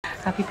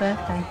Happy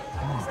birthday.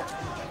 Oh,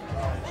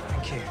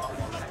 thank you.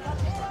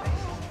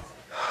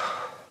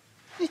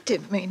 It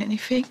didn't mean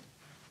anything.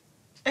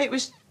 It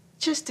was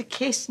just a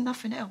kiss,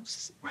 nothing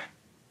else. When?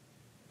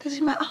 Does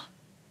it matter?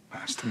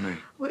 Matters to me.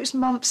 Well, it was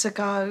months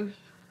ago.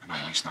 And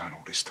Amy's known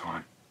all this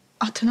time.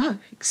 I don't know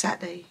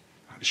exactly.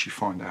 How did she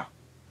find out?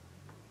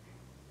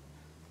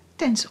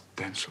 Denzel.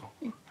 Denzel?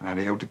 And how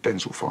the hell did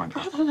Denzel find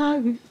I out? don't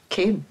know.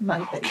 Kim,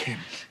 maybe. Oh, Kim.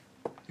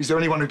 Is there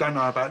anyone who don't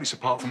know about this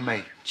apart from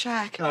me?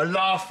 Jack. You know,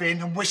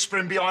 laughing and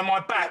whispering behind my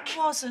back. It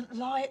wasn't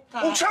like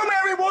that. Well, tell me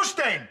how it was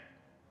then.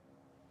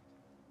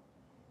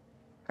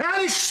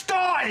 How it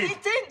started.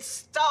 It didn't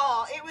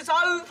start. It was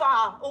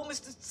over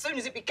almost as soon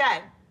as it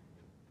began.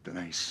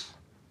 Denise.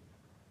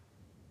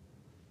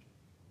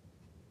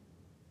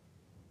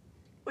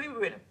 We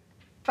were in a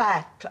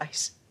bad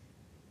place.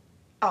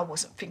 I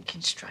wasn't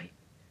thinking straight.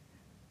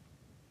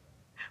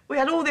 We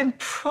had all them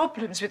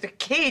problems with the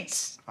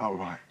kids. Oh,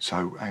 right.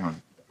 So, hang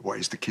on. What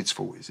is the kid's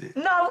fault, is it?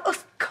 No,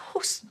 of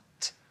course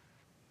not.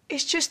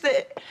 It's just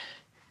that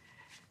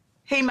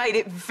he made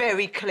it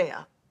very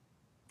clear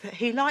that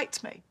he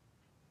liked me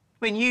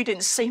when you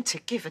didn't seem to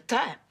give a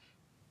damn.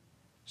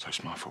 So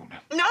it's my fault now?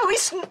 No,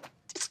 it's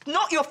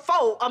not your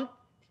fault. You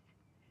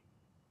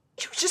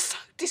were just so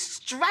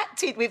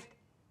distracted with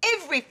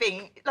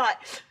everything, like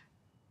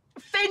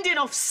fending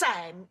off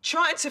Sam,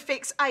 trying to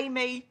fix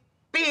Amy,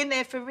 being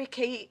there for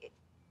Ricky.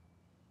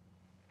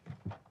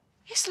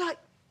 It's like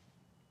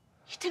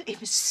you didn't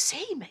even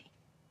see me.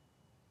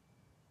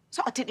 It's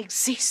like I didn't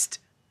exist.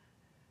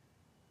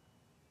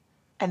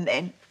 And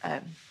then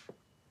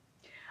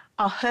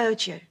I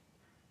heard you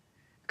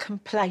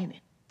complaining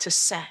to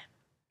Sam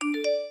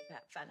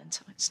about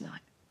Valentine's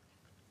night.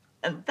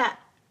 And that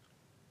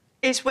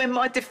is when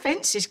my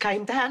defences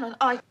came down and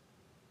I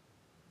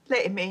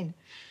let him in.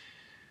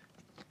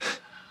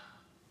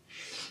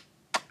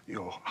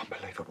 You're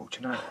unbelievable, do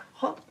you know that?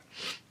 What?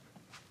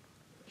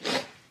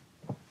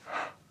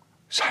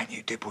 Saying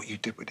you did what you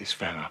did with this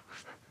fella.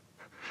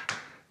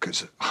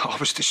 Because I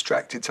was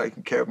distracted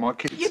taking care of my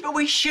kids. Yeah, but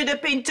we should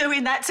have been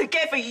doing that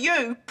together.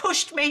 You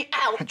pushed me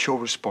out. And your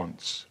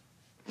response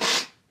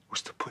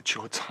was to put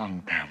your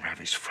tongue down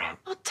Ravi's throat.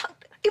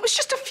 It was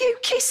just a few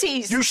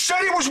kisses. You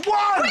said it was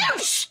one! Will you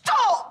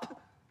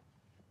stop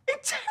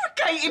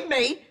interrogating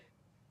me?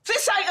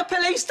 This ain't a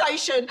police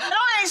station, and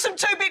I ain't some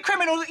two-bit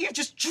criminal that you've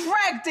just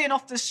dragged in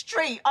off the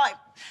street.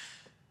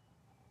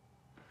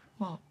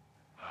 What?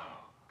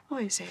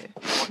 What is it?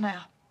 What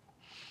now?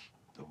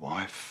 The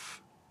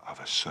wife of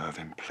a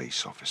serving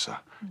police officer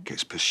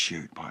gets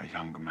pursued by a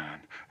younger man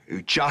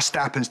who just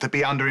happens to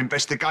be under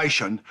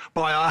investigation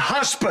by her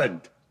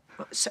husband.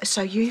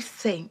 So you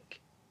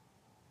think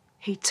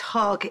he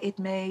targeted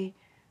me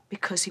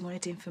because he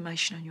wanted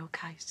information on your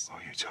case? Oh,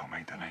 you tell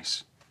me,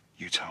 Denise.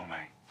 You tell me.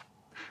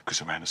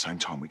 Because around the same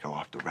time we go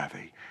after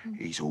Ravi,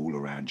 he's all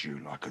around you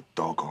like a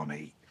dog on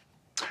heat.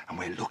 And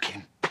we're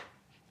looking,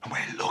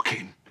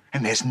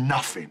 and there's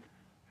nothing.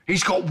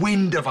 He's got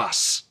wind of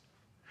us.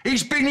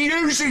 He's been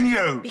using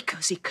you.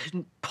 Because he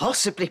couldn't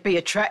possibly be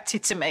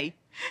attracted to me.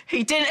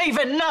 He didn't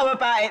even know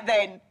about it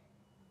then.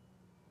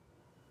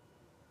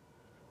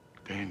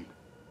 Then?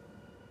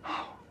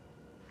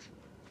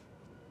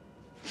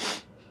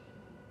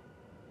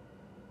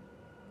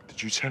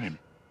 Did you tell him?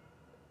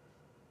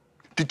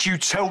 Did you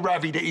tell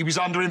Ravi that he was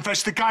under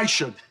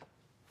investigation?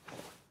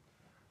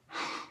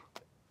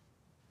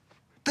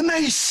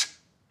 Denise!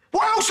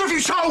 What else have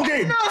you told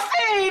him?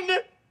 Nothing!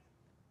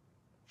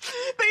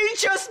 But he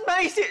just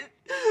made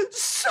it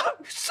so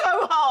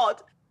hard.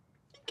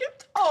 He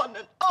kept on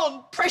and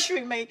on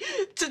pressuring me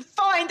to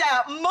find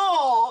out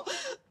more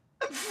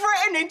and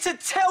threatening to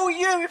tell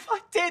you if I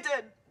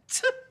didn't.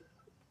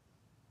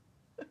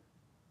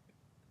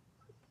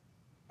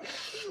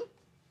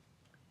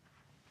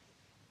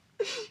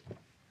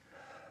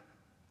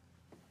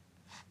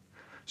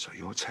 So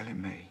you're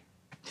telling me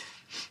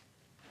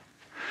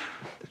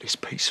that this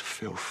piece of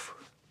filth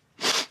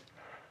has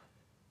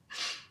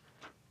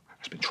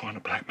been trying to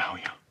blackmail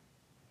you?